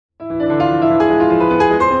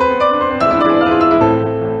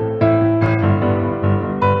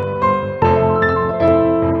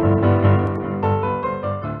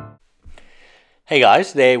Hey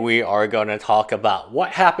guys, today we are going to talk about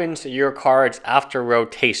what happens to your cards after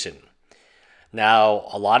rotation. Now,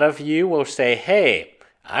 a lot of you will say, hey,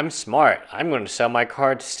 I'm smart. I'm going to sell my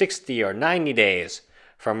cards 60 or 90 days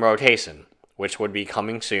from rotation, which would be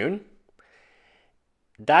coming soon.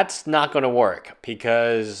 That's not going to work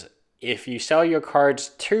because if you sell your cards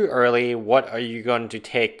too early, what are you going to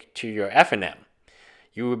take to your F&M?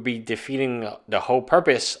 You would be defeating the whole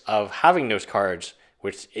purpose of having those cards,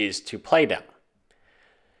 which is to play them.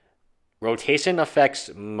 Rotation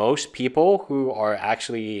affects most people who are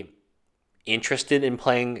actually interested in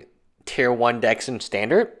playing tier 1 decks in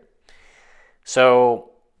standard.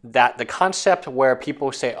 So that the concept where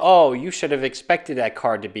people say, oh, you should have expected that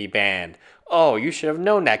card to be banned. Oh, you should have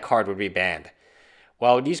known that card would be banned.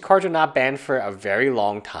 Well, these cards are not banned for a very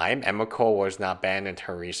long time. Emrakul was not banned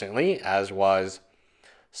until recently, as was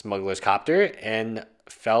Smuggler's Copter and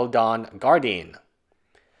Feldon Guardian.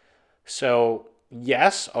 So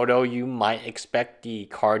yes, although you might expect the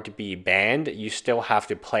card to be banned, you still have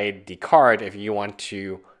to play the card if you want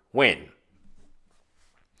to win.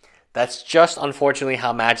 That's just unfortunately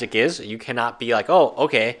how Magic is. You cannot be like, oh,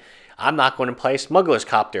 okay, I'm not going to play Smuggler's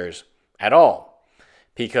Copters at all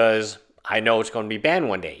because I know it's going to be banned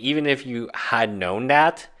one day. Even if you had known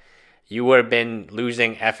that, you would have been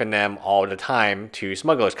losing F&M all the time to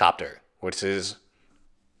Smuggler's Copter, which is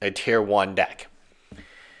a tier 1 deck.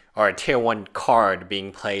 Or a tier 1 card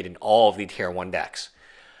being played in all of the tier 1 decks.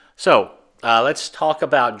 So, let's talk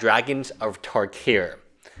about Dragons of Tarkir.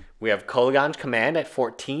 We have Kolaghan's Command at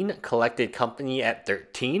 14, Collected Company at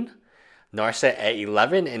 13, Narset at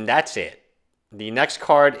 11, and that's it. The next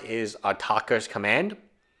card is Ataka's Command.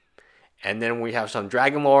 And then we have some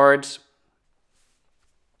Dragon Lords.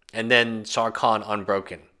 And then Sarkhan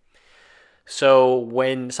Unbroken. So,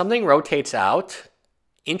 when something rotates out,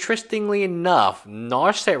 interestingly enough,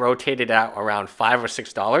 Narset rotated out around $5 or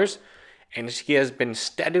 $6, and she has been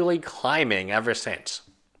steadily climbing ever since.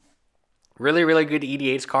 Really, really good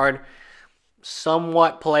EDH card.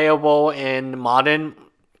 Somewhat playable in Modern.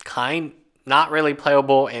 Not really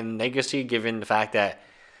playable in Legacy, given the fact that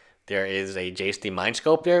there is a Jace the Mind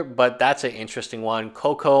Sculptor, but that's an interesting one.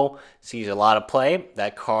 Coco sees a lot of play.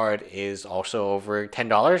 That card is also over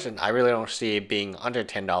 $10, and I really don't see it being under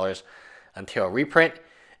 $10 until a reprint.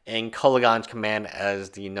 And Kolaghan's Command as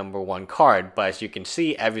the #1 card. But as you can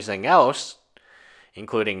see, everything else,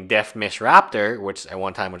 including Death Miss Raptor, which at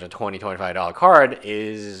one time was a $20, $25 card,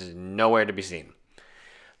 is nowhere to be seen.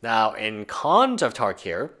 Now, in Cons of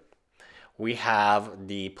Tarkir, we have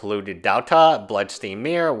the Polluted Delta, Bloodstained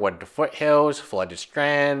Mirror, Wooded Foothills, Flooded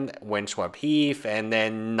Strand, Windswept Heath, and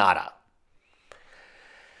then nada.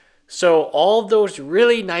 So all those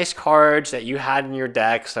really nice cards that you had in your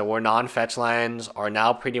decks that were non-fetch lands are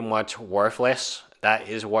now pretty much worthless. That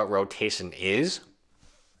is what rotation is.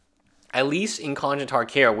 At least in Cons of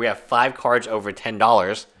Tarkir, we have 5 cards over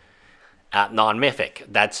 $10 at non-mythic.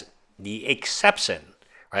 That's the exception,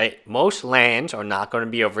 right? Most lands are not going to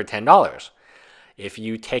be over $10. If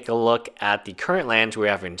you take a look at the current lands we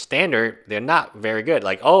have in Standard, they're not very good.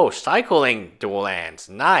 Like, oh, cycling dual lands,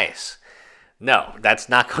 nice. No, that's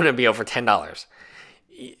not going to be over $10.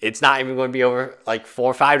 It's not even going to be over like $4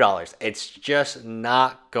 or $5. It's just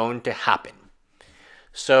not going to happen.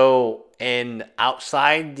 So, and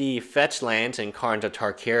outside the fetch lands in Cons of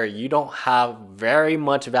Tarkir, you don't have very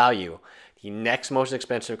much value. The next most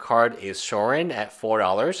expensive card is Sorin at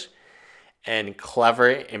 $4, and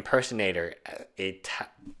Clever Impersonator at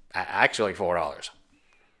actually $4.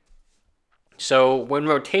 So when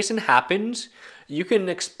rotation happens, you can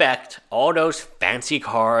expect all those fancy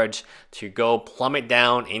cards to go plummet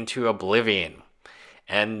down into oblivion.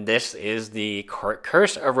 And this is the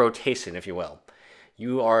curse of rotation, if you will.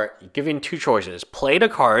 You are given 2 choices. Play the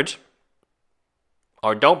cards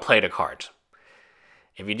or don't play the cards.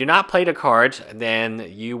 If you do not play the cards,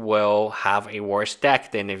 then you will have a worse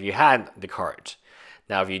deck than if you had the cards.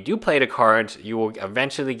 Now, if you do play the cards, you will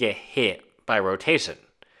eventually get hit by rotation.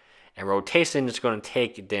 And rotation is going to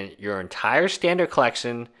take your entire standard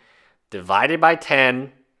collection, divided by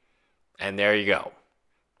 10, and there you go.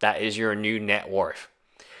 That is your new net worth.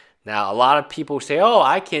 Now, a lot of people say, oh,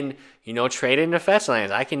 I can, trade into fetch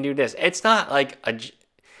lands. I can do this. It's not like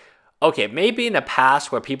okay, maybe in the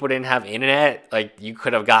past where people didn't have internet, like you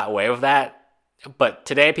could have got away with that. But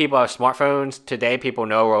today people have smartphones. Today people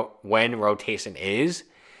know when rotation is.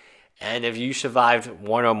 And if you survived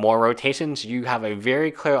 1 or more rotations, you have a very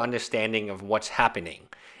clear understanding of what's happening.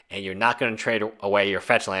 And you're not going to trade away your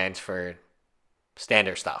fetch lands for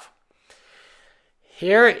standard stuff.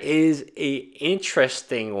 Here is an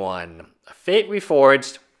interesting one. Fate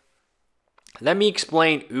Reforged Let me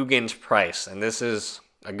explain Ugin's price, and this is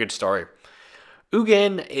a good story.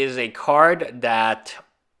 Ugin is a card that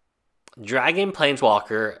Dragon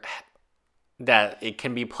Planeswalker that it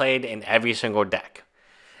can be played in every single deck.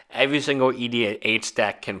 Every single EDH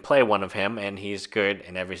deck can play one of him, and he's good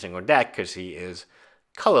in every single deck because he is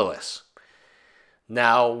colorless.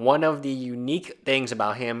 Now, one of the unique things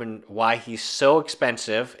about him and why he's so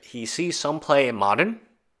expensive, he sees some play in Modern,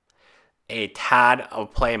 a tad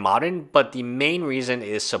of play in Modern, but the main reason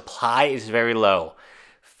is supply is very low.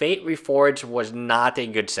 Fate Reforged was not a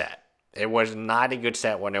good set. It was not a good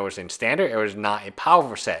set when it was in Standard. It was not a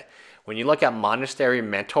powerful set. When you look at Monastery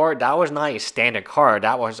Mentor, that was not a standard card.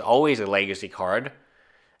 That was always a legacy card.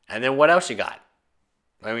 And then what else you got?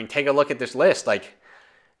 I mean, take a look at this list. Like,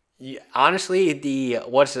 honestly,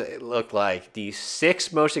 what's it look like? The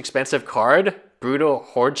 6th most expensive card, Brutal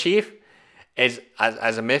Horde Chief, is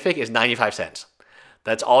as a mythic is 95 cents.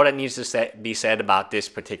 That's all that needs to be said about this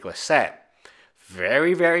particular set.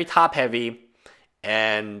 Very, very top heavy.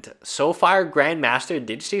 And so far, Grandmaster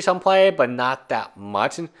did see some play, but not that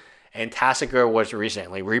much. And Tassiger was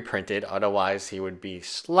recently reprinted. Otherwise, he would be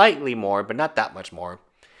slightly more, but not that much more.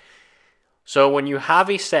 So when you have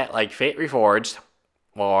a set like Fate Reforged,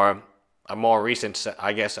 or a more recent set,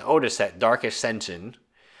 I guess, an older set, Dark Ascension,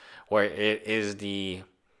 where it is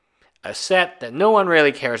a set that no one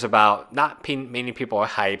really cares about. Not many people are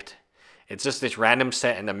hyped. It's just this random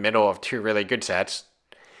set in the middle of 2 really good sets.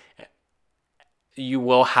 You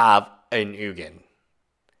will have an Ugin.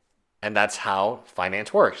 And that's how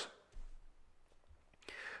finance works.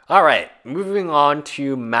 Alright, moving on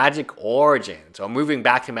to Magic Origins. So moving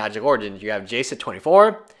back to Magic Origins, you have Jace at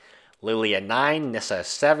 24, Lily at 9, Nissa at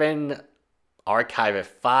 7, Archive at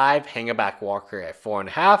 5, Hangback Walker at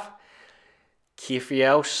 4.5,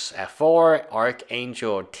 Kiphios at 4,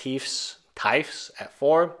 Archangel Typhs at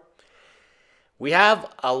 4. We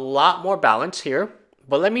have a lot more balance here,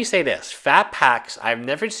 but let me say this. Fat packs, I've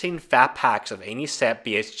never seen fat packs of any set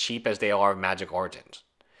be as cheap as they are in Magic Origins.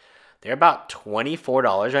 They're about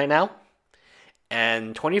 $24 right now.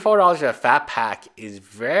 And $24 a fat pack is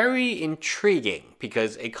very intriguing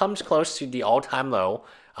because it comes close to the all-time low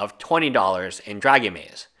of $20 in Dragon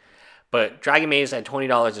Maze. But Dragon Maze at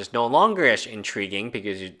 $20 is no longer as intriguing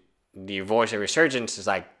because the Voice of Resurgence is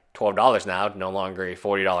like $12 now, no longer a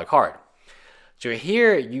 $40 card. So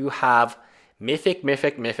here you have Mythic,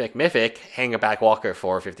 Hangback Walker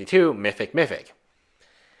 452, Mythic.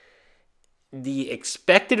 The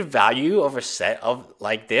expected value of a set of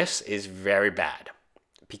like this is very bad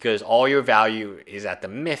because all your value is at the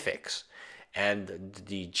mythics, and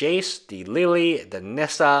the Jace, the Lily, the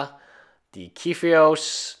Nissa, the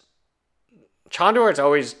Kiphios, Chandra is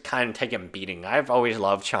always kind of taking a beating. I've always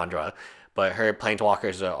loved Chandra, but her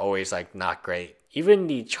planeswalkers are always like not great. Even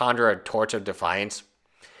the Chandra Torch of Defiance,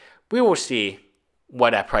 we will see what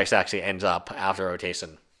that price actually ends up after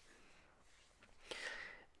rotation.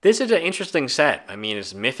 This is an interesting set. I mean,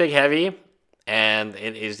 it's mythic heavy, and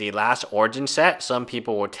it is the last Origin set. Some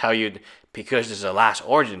people will tell you because it's the last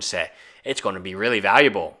Origin set, it's going to be really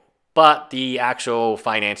valuable. But the actual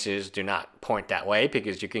finances do not point that way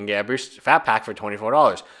because you can get a boost fat pack for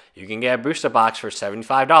 $24. You can get a booster box for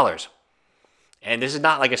 $75. And this is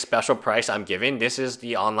not like a special price I'm giving. This is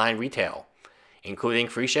the online retail, including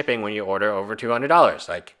free shipping when you order over $200.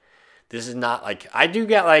 Like, this is not like, I do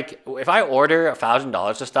get like, if I order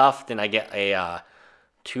 $1,000 of stuff, then I get a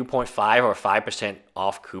 2.5 or 5%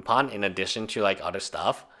 off coupon in addition to like other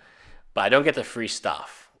stuff. But I don't get the free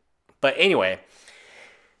stuff. But anyway,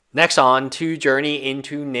 next on to Journey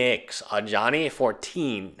into Nyx. Ajani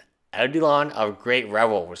 14, Eidolon of Great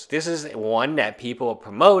Revels. This is one that people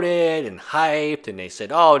promoted and hyped, and they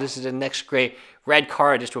said, oh, this is the next great red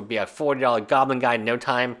card. This will be a $40 Goblin Guide in no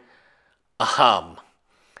time.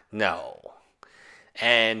 No.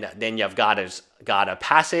 And then you've got a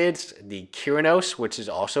Passage, the Kyranos, which is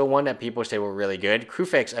also one that people say were really good.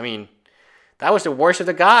 Crufix, I mean, that was the worst of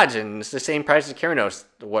the gods, and it's the same price as Kyranos,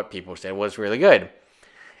 what people said was really good.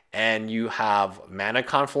 And you have Mana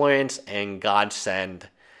Confluence and Godsend.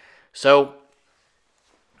 So,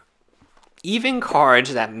 even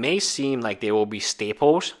cards that may seem like they will be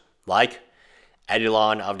staples, like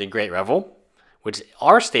Eidolon of the Great Revel, which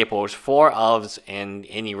are staples for ofs in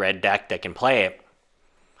any red deck that can play it,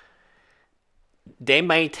 they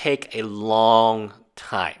may take a long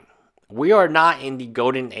time. We are not in the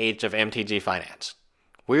golden age of MTG finance.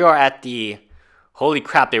 We are at the, holy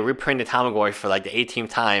crap, they reprinted Tamagotchi for like the 18th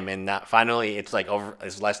time, and finally it's like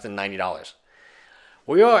it's less than $90.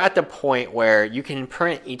 We are at the point where you can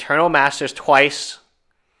print Eternal Masters twice,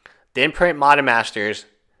 then print Modern Masters,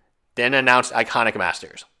 then announce Iconic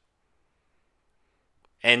Masters.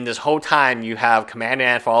 And this whole time you have Commander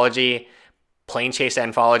Anthology, Plane Chase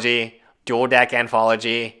Anthology, Dual Deck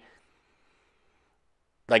Anthology.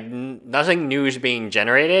 Like, nothing new is being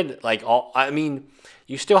generated. Like,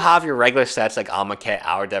 you still have your regular sets like Amonkhet,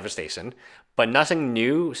 Hour Devastation, but nothing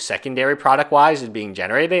new secondary product-wise is being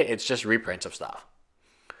generated. It's just reprints of stuff.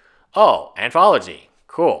 Oh, Anthology.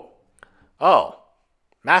 Cool. Oh,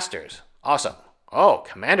 Masters. Awesome. Oh,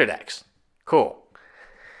 Commander decks. Cool.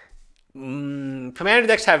 Commander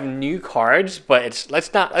decks have new cards, but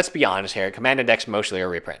let's be honest here. Commander decks mostly are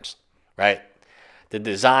reprints, right? The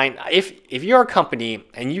design, if you're a company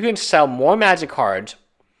and you can sell more Magic cards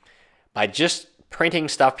by just printing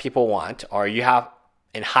stuff people want, or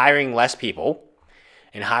and hiring less people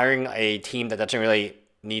and hiring a team that doesn't really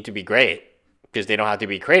need to be great because they don't have to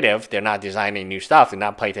be creative, they're not designing new stuff, they're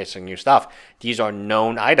not playtesting new stuff. These are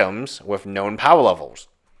known items with known power levels.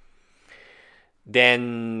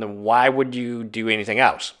 Then why would you do anything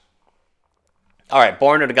else? All right,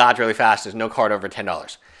 Born of the Gods really fast. There's no card over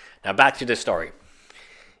 $10. Now back to this story.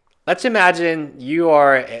 Let's imagine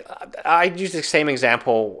I use the same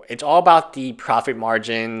example. It's all about the profit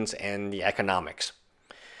margins and the economics.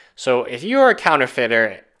 So if you're a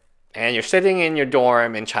counterfeiter and you're sitting in your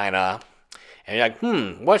dorm in China and you're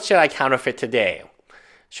like, what should I counterfeit today?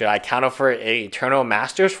 Should I counterfeit a Eternal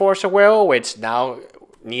Masters Force of Will, which now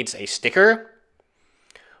needs a sticker?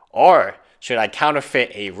 Or should I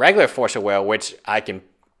counterfeit a regular Force of Will, which I can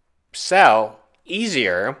sell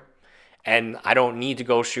easier and I don't need to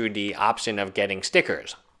go through the option of getting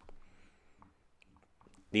stickers?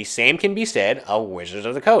 The same can be said of Wizards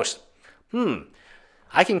of the Coast.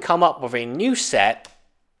 I can come up with a new set,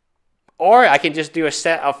 or I can just do a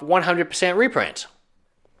set of 100% reprints.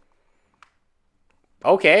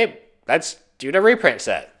 Okay, let's do the reprint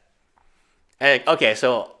set. And, okay,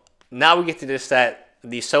 so now we get to this set.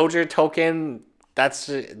 The soldier token,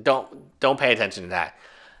 don't pay attention to that.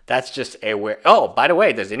 That's just a weird. Oh, by the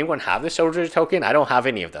way, does anyone have the soldier token? I don't have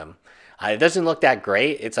any of them. It doesn't look that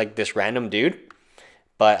great. It's like this random dude.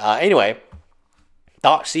 But anyway,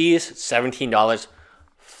 Thoughtseize, $17.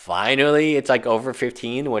 Finally, it's like over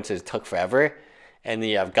 15, which it took forever. And then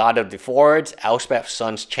you have God of the Forge, Elspeth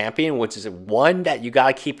Sun's Champion, which is one that you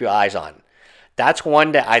gotta keep your eyes on. That's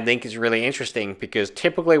one that I think is really interesting because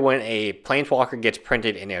typically when a Planeswalker gets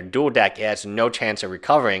printed in a dual deck, it has no chance of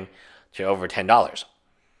recovering to over $10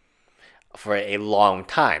 for a long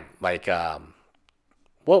time. Like,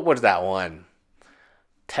 what was that one?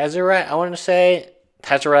 Tezzeret, I want to say.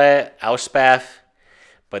 Tezzeret, Elspeth.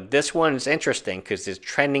 But this one is interesting because it's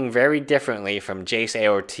trending very differently from Jace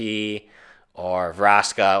AOT or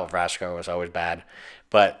Vraska. Vraska was always bad.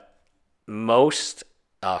 But most...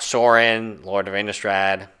 Sorin, Lord of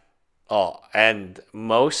Innistrad. And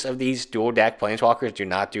most of these dual deck Planeswalkers do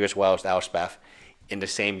not do as well as Elspeth in the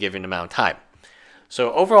same given amount of time.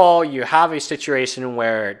 So overall, you have a situation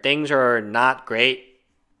where things are not great.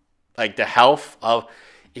 Like the health of...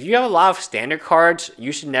 If you have a lot of standard cards,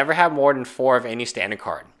 you should never have more than 4 of any standard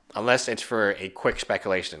card. Unless it's for a quick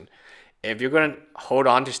speculation. If you're going to hold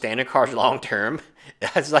on to standard cards long term,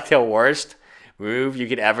 that's like the worst move you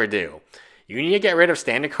could ever do. You need to get rid of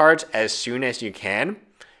standard cards as soon as you can,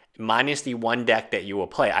 minus the one deck that you will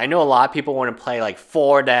play. I know a lot of people want to play like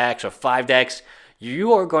 4 decks or 5 decks.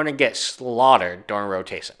 You are going to get slaughtered during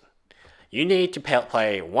rotation. You need to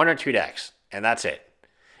play 1 or 2 decks, and that's it.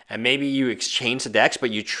 And maybe you exchange the decks,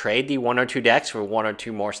 but you trade the 1 or 2 decks for 1 or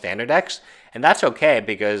 2 more standard decks, and that's okay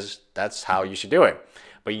because that's how you should do it.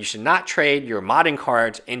 But you should not trade your modern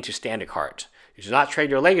cards into standard cards. You should not trade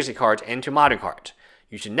your legacy cards into modern cards.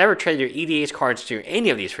 You should never trade your EDH cards to any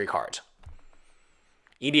of these 3 cards.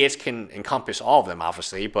 EDH can encompass all of them,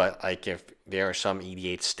 obviously, but like if there are some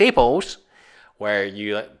EDH staples where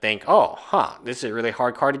you think, this is a really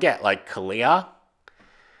hard card to get, like Kalia.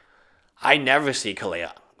 I never see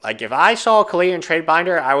Kalia. Like if I saw Kalia in Trade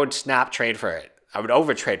Binder, I would snap trade for it. I would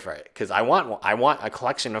overtrade for it because I want a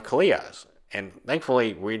collection of Kalias. And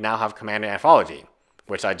thankfully, we now have Commander Anthology,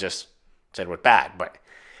 which I just said was bad. But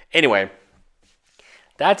anyway,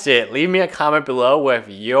 that's it. Leave me a comment below with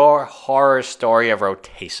your horror story of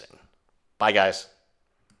rotation. Bye, guys.